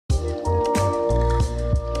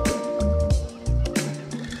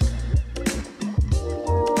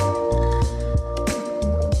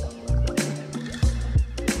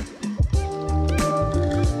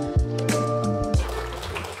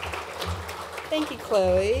Thank you,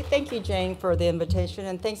 Chloe. Thank you, Jane, for the invitation,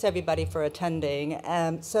 and thanks everybody for attending.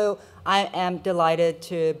 So I am delighted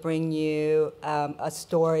to bring you a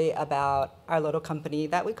story about our little company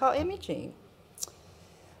that we call Imugene.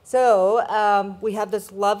 So we have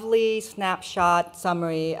this lovely snapshot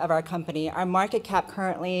summary of our company. Our market cap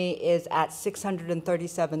currently is at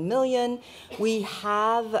 637 million. We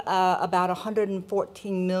have about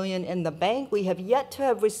 114 million in the bank. We have yet to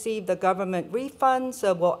have received the government refund,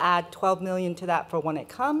 so we'll add 12 million to that for when it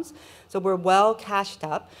comes. So we're well cashed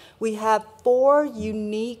up. We have 4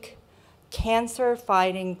 unique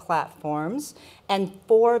cancer-fighting platforms and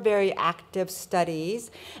 4 very active studies.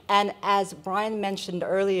 And as Brian mentioned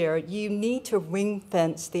earlier, you need to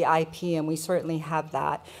ring-fence the IP, and we certainly have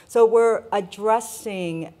that. So we're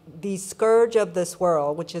addressing the scourge of this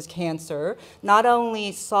world, which is cancer, not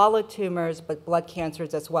only solid tumors, but blood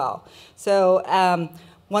cancers as well. So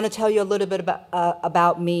want to tell you a little bit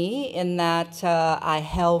about me in that I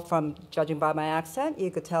hail from, judging by my accent, you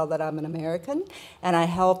could tell that I'm an American, and I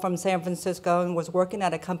hail from San Francisco and was working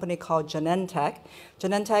at a company called Genentech.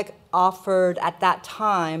 Genentech offered, at that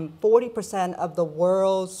time, 40% of the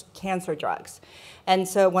world's cancer drugs. And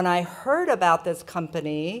so when I heard about this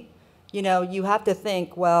company, you know, you have to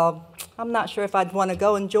think, well, I'm not sure if I'd want to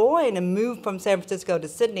go and join and move from San Francisco to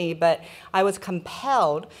Sydney, but I was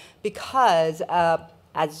compelled because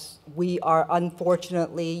as we are,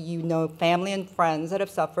 unfortunately, you know, family and friends that have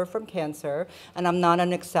suffered from cancer, and I'm not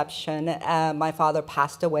an exception. My father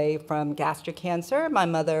passed away from gastric cancer. My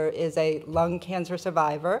mother is a lung cancer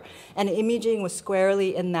survivor, and Imugene was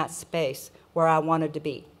squarely in that space where I wanted to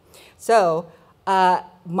be. So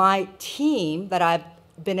my team that I've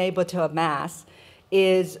been able to amass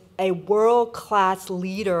is a world-class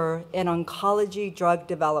leader in oncology drug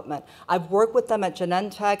development. I've worked with them at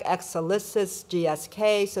Genentech, Exelixis,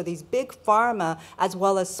 GSK, so these big pharma, as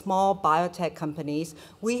well as small biotech companies.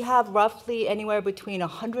 We have roughly anywhere between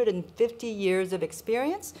 150 years of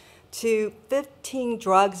experience to 15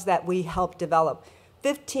 drugs that we help develop,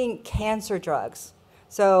 15 cancer drugs.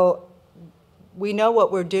 So we know what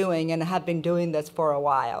we're doing and have been doing this for a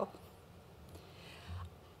while.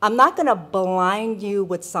 I'm not going to blind you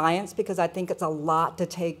with science because I think it's a lot to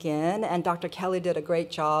take in, and Dr. Kelly did a great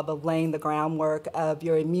job of laying the groundwork of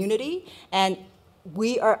your immunity, and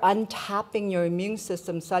we are untapping your immune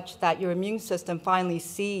system such that your immune system finally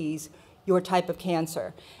sees your type of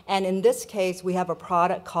cancer. And in this case, we have a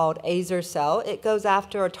product called Azer-cel. It goes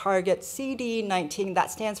after a target CD19,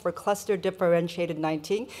 that stands for cluster differentiated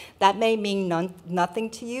 19. That may mean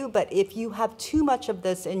nothing to you, but if you have too much of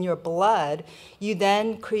this in your blood, you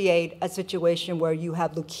then create a situation where you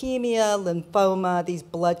have leukemia, lymphoma, these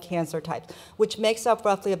blood cancer types, which makes up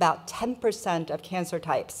roughly about 10% of cancer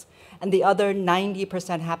types. And the other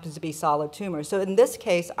 90% happens to be solid tumors. So in this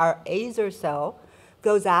case, our Azer-cel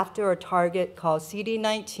goes after a target called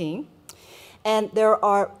CD19. And there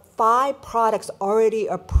are 5 products already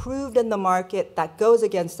approved in the market that goes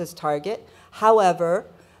against this target. However,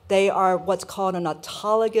 they are what's called an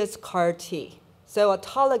autologous CAR T. So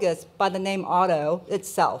autologous, by the name auto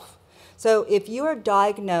itself. So if you are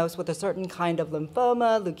diagnosed with a certain kind of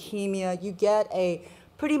lymphoma, leukemia, you get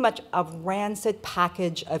pretty much a rancid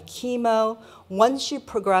package of chemo. Once you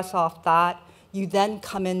progress off that, you then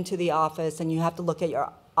come into the office and you have to look at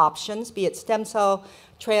your options, be it stem cell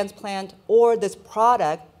transplant or this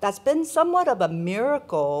product that's been somewhat of a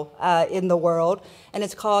miracle in the world, and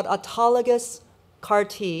it's called autologous CAR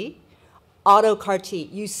T, auto CAR T.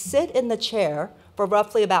 You sit in the chair for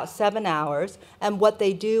roughly about 7 hours, and what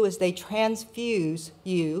they do is they transfuse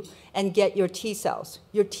you and get your T cells.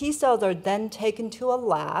 Your T cells are then taken to a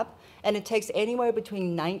lab, and it takes anywhere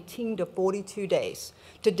between 19 to 42 days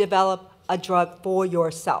to develop a drug for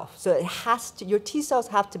yourself. So it has to, your T cells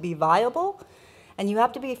have to be viable, and you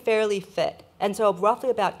have to be fairly fit. And so roughly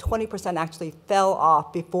about 20% actually fell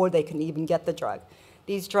off before they can even get the drug.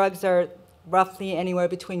 These drugs are roughly anywhere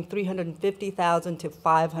between 350,000 to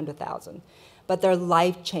 500,000. But they're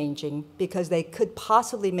life-changing because they could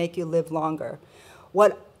possibly make you live longer.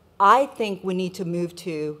 What I think we need to move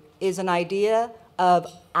to is an idea of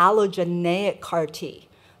allogeneic CAR T.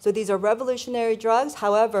 So these are revolutionary drugs,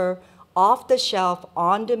 however, off the shelf,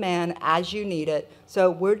 on demand, as you need it.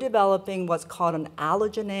 So we're developing what's called an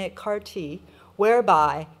allogeneic CAR T,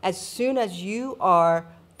 whereby as soon as you are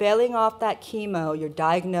failing off that chemo, you're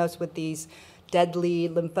diagnosed with these deadly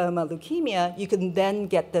lymphoma, leukemia, you can then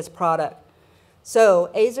get this product. So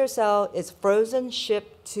Azer-cel is frozen,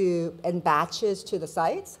 shipped in batches to the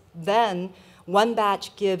sites. Then one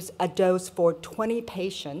batch gives a dose for 20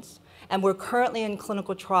 patients, and we're currently in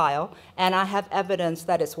clinical trial, and I have evidence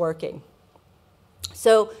that it's working.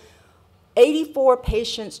 So 84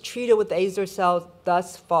 patients treated with azer-cel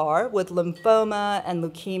thus far with lymphoma and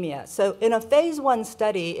leukemia. So in a phase 1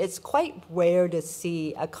 study, it's quite rare to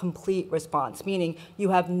see a complete response, meaning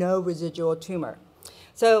you have no residual tumor.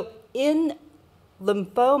 So in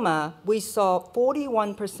lymphoma, we saw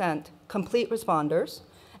 41% complete responders,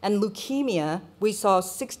 and leukemia, we saw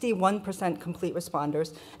 61% complete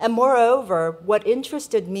responders. And moreover, what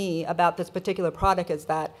interested me about this particular product is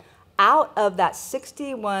that out of that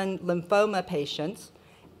 61 lymphoma patients,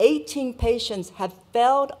 18 patients have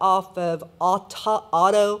failed off of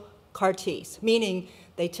auto CAR Ts, meaning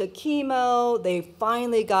they took chemo, they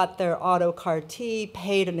finally got their auto CAR T,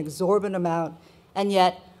 paid an exorbitant amount, and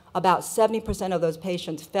yet about 70% of those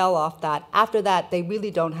patients fell off that. After that, they really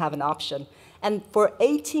don't have an option. And for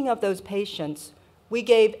 18 of those patients, we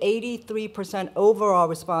gave 83% overall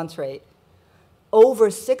response rate,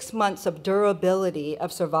 over 6 months of durability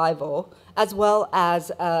of survival, as well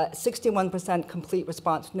as 61% complete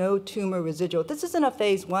response, no tumor residual. This is in a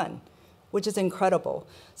phase 1, which is incredible.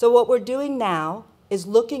 So what we're doing now is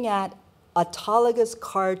looking at autologous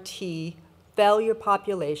CAR T failure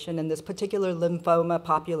population in this particular lymphoma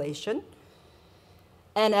population.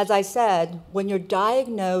 And as I said, when you're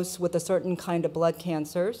diagnosed with a certain kind of blood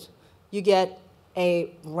cancers, you get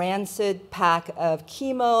a rancid pack of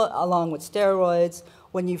chemo along with steroids.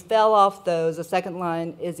 When you fell off those, the second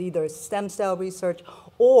line is either stem cell research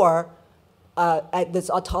or this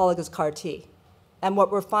autologous CAR T. And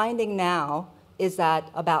what we're finding now is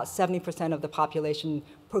that about 70% of the population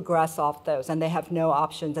progress off those, and they have no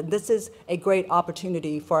options. And this is a great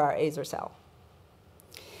opportunity for our azer-cel.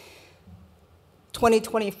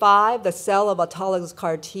 2025, the sale of autologous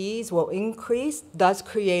CAR Ts will increase, thus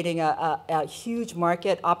creating a huge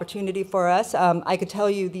market opportunity for us. I could tell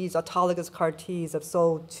you these autologous CAR Ts have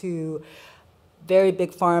sold to very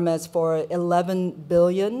big pharmas for $11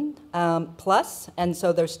 billion plus, and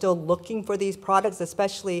so they're still looking for these products,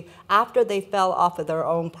 especially after they fell off of their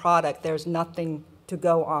own product. There's nothing to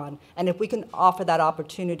go on. And if we can offer that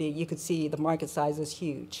opportunity, you could see the market size is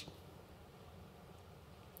huge.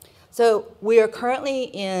 So we are currently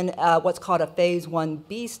in what's called a phase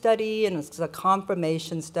 1B study, and it's a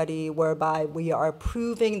confirmation study whereby we are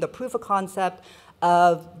proving the proof of concept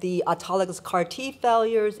of the autologous CAR T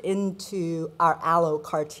failures into our allo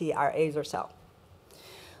CAR T, our azer-cel.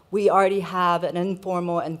 We already have an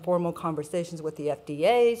informal and formal conversations with the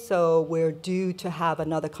FDA, so we're due to have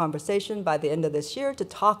another conversation by the end of this year to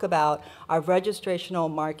talk about our registrational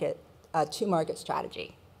market, to-market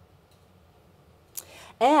strategy.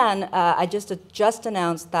 And I just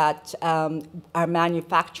announced that our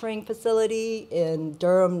manufacturing facility in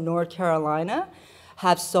Durham, North Carolina,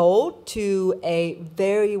 have sold to a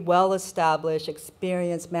very well-established,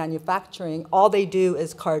 experienced manufacturing. All they do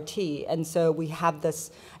is CAR T, and so we have this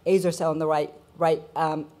azer-cel in the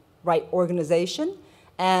right organization,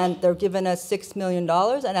 and they're giving us $6 million,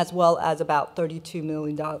 and as well as about $32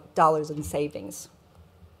 million in savings.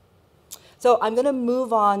 So I'm going to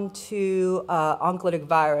move on to oncolytic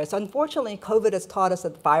virus. Unfortunately, COVID has taught us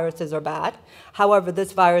that viruses are bad. However,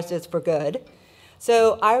 this virus is for good.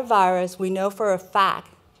 So our virus, we know for a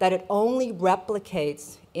fact that it only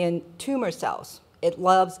replicates in tumor cells. It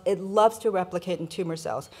loves to replicate in tumor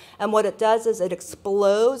cells. And what it does is it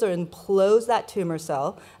explodes or implodes that tumor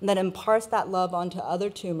cell and then imparts that love onto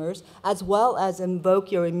other tumors, as well as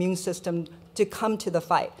invoke your immune system to come to the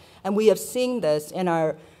fight. And we have seen this in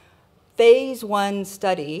our phase 1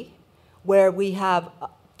 study where we have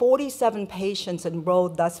 47 patients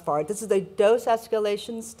enrolled thus far. This is a dose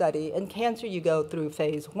escalation study. In cancer, you go through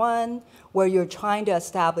phase 1 where you're trying to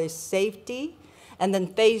establish safety, and then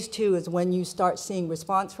phase 2 is when you start seeing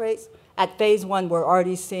response rates. At phase 1, we're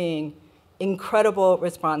already seeing incredible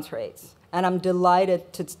response rates. And I'm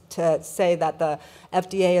delighted to say that the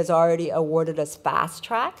FDA has already awarded us fast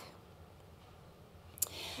track.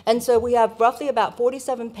 And so we have roughly about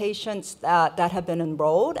 47 patients that have been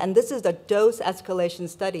enrolled, and this is a dose escalation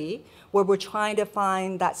study where we're trying to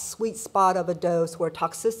find that sweet spot of a dose where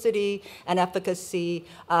toxicity and efficacy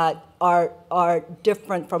are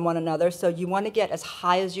different from one another. So you want to get as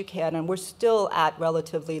high as you can, and we're still at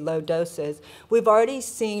relatively low doses. We've already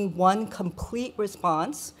seen one complete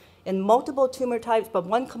response in multiple tumor types, but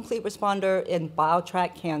one complete responder in bile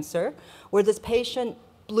tract cancer, where this patient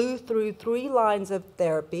blew through 3 lines of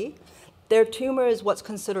therapy. Their tumor is what's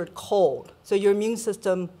considered cold, so your immune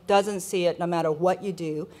system doesn't see it no matter what you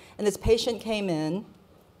do. And this patient came in,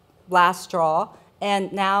 last straw,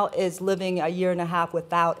 and now is living a year and a half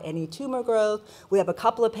without any tumor growth. We have a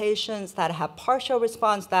couple of patients that have partial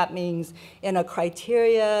response. That means in a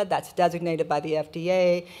criteria that's designated by the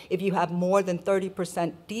FDA, if you have more than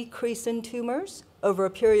 30% decrease in tumors over a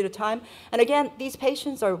period of time. And again, these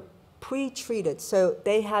patients are pre-treated, so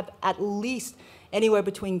they have at least anywhere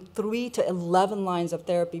between 3 to 11 lines of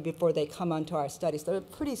therapy before they come onto our study. So they're a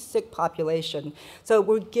pretty sick population. So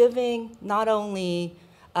we're giving not only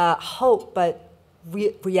hope, but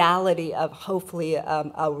reality of hopefully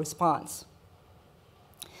a response.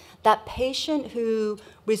 That patient who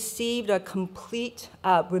received a complete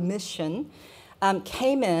remission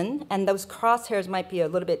came in, and those crosshairs might be a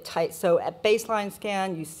little bit tight. So at baseline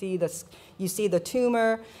scan, you see the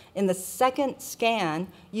tumor. In the second scan,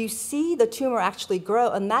 you see the tumor actually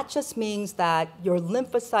grow, and that just means that your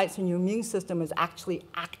lymphocytes and your immune system is actually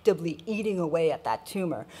actively eating away at that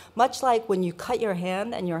tumor. Much like when you cut your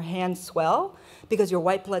hand and your hands swell because your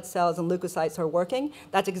white blood cells and leukocytes are working,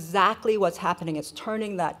 that's exactly what's happening. It's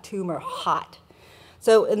turning that tumor hot.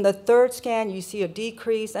 So in the third scan, you see a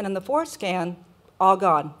decrease, and in the fourth scan, all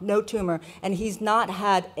gone, no tumor, and he's not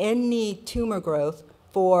had any tumor growth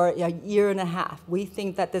for a year and a half. We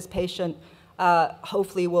think that this patient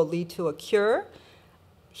hopefully will lead to a cure.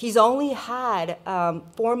 He's only had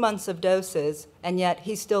 4 months of doses, and yet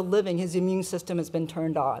he's still living. His immune system has been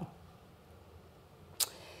turned on.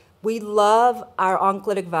 We love our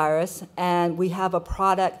oncolytic virus, and we have a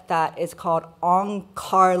product that is called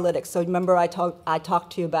oncarlytic. So remember I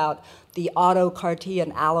talked to you about the auto CAR T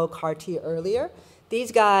and allo CAR T earlier.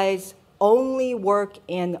 These guys only work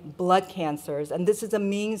in blood cancers, and this is a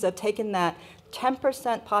means of taking that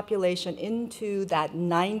 10% population into that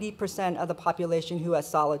 90% of the population who has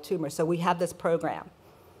solid tumors. So we have this program.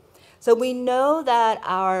 So we know that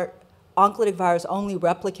our oncolytic virus only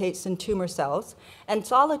replicates in tumor cells, and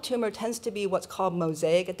solid tumor tends to be what's called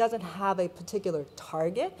mosaic. It doesn't have a particular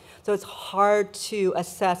target, so it's hard to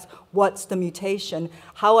assess what's the mutation.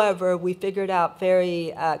 However, we figured out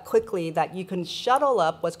very quickly that you can shuttle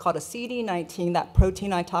up what's called a CD19, that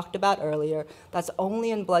protein I talked about earlier, that's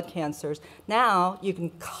only in blood cancers. Now you can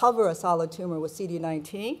cover a solid tumor with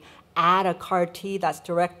CD19, add a CAR T that's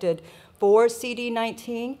directed for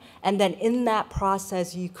CD19, and then in that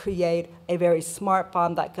process, you create a very smart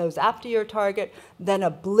bomb that goes after your target, then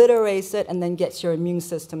obliterates it, and then gets your immune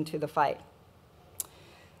system to the fight.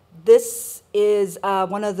 This is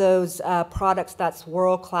one of those products that's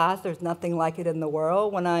world-class. There's nothing like it in the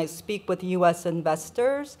world. When I speak with US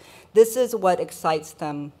investors, this is what excites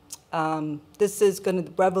them. This is going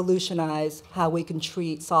to revolutionize how we can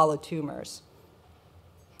treat solid tumors.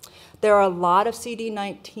 There are a lot of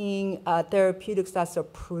CD19 therapeutics that's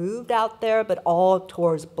approved out there, but all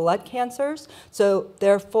towards blood cancers. So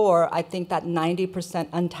therefore, I think that 90%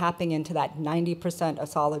 untapping into that 90% of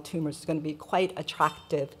solid tumors is going to be quite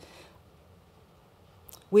attractive.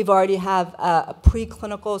 We've already have a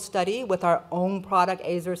preclinical study with our own product,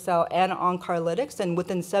 Azer-cel and oncarlytics, and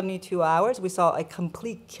within 72 hours, we saw a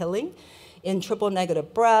complete killing in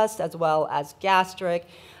triple-negative breast as well as gastric.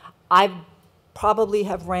 I probably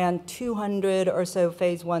have ran 200 or so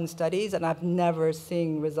phase 1 studies, and I've never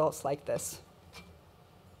seen results like this.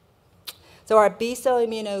 So our B-cell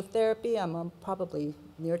immunotherapy, I'm probably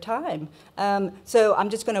near time. So I'm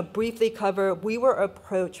just going to briefly cover, we were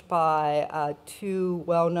approached by 2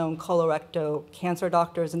 well-known colorectal cancer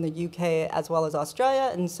doctors in the UK as well as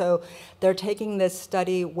Australia, and so they're taking this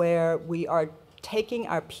study where we are taking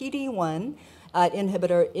our PD-1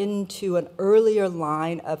 inhibitor into an earlier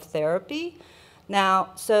line of therapy. Now,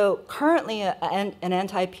 so currently an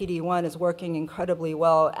anti-PD-1 is working incredibly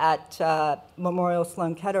well at Memorial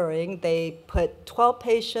Sloan Kettering. They put 12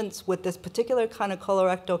 patients with this particular kind of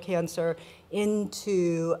colorectal cancer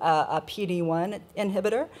into a PD-1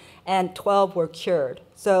 inhibitor, and 12 were cured.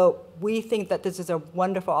 So we think that this is a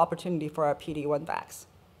wonderful opportunity for our PD-1 vax.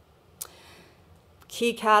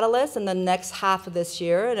 Key catalysts in the next half of this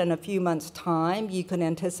year, and in a few months' time, you can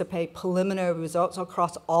anticipate preliminary results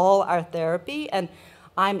across all our therapy. And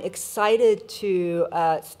I'm excited to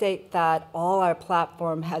state that all our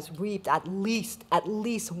platform has reaped at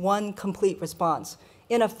least one complete response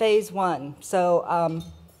in a phase 1. So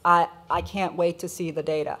I can't wait to see the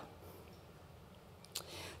data.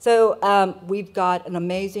 So we've got an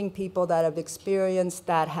amazing people that have experienced,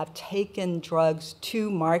 that have taken drugs to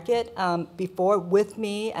market before with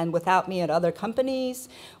me and without me at other companies.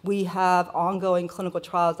 We have ongoing clinical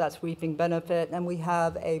trials that's reaping benefit, and we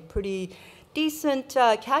have a pretty decent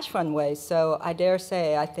cash runway. So I dare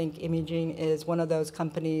say I think Imugene is one of those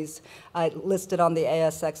companies listed on the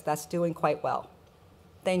ASX that's doing quite well.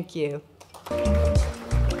 Thank you.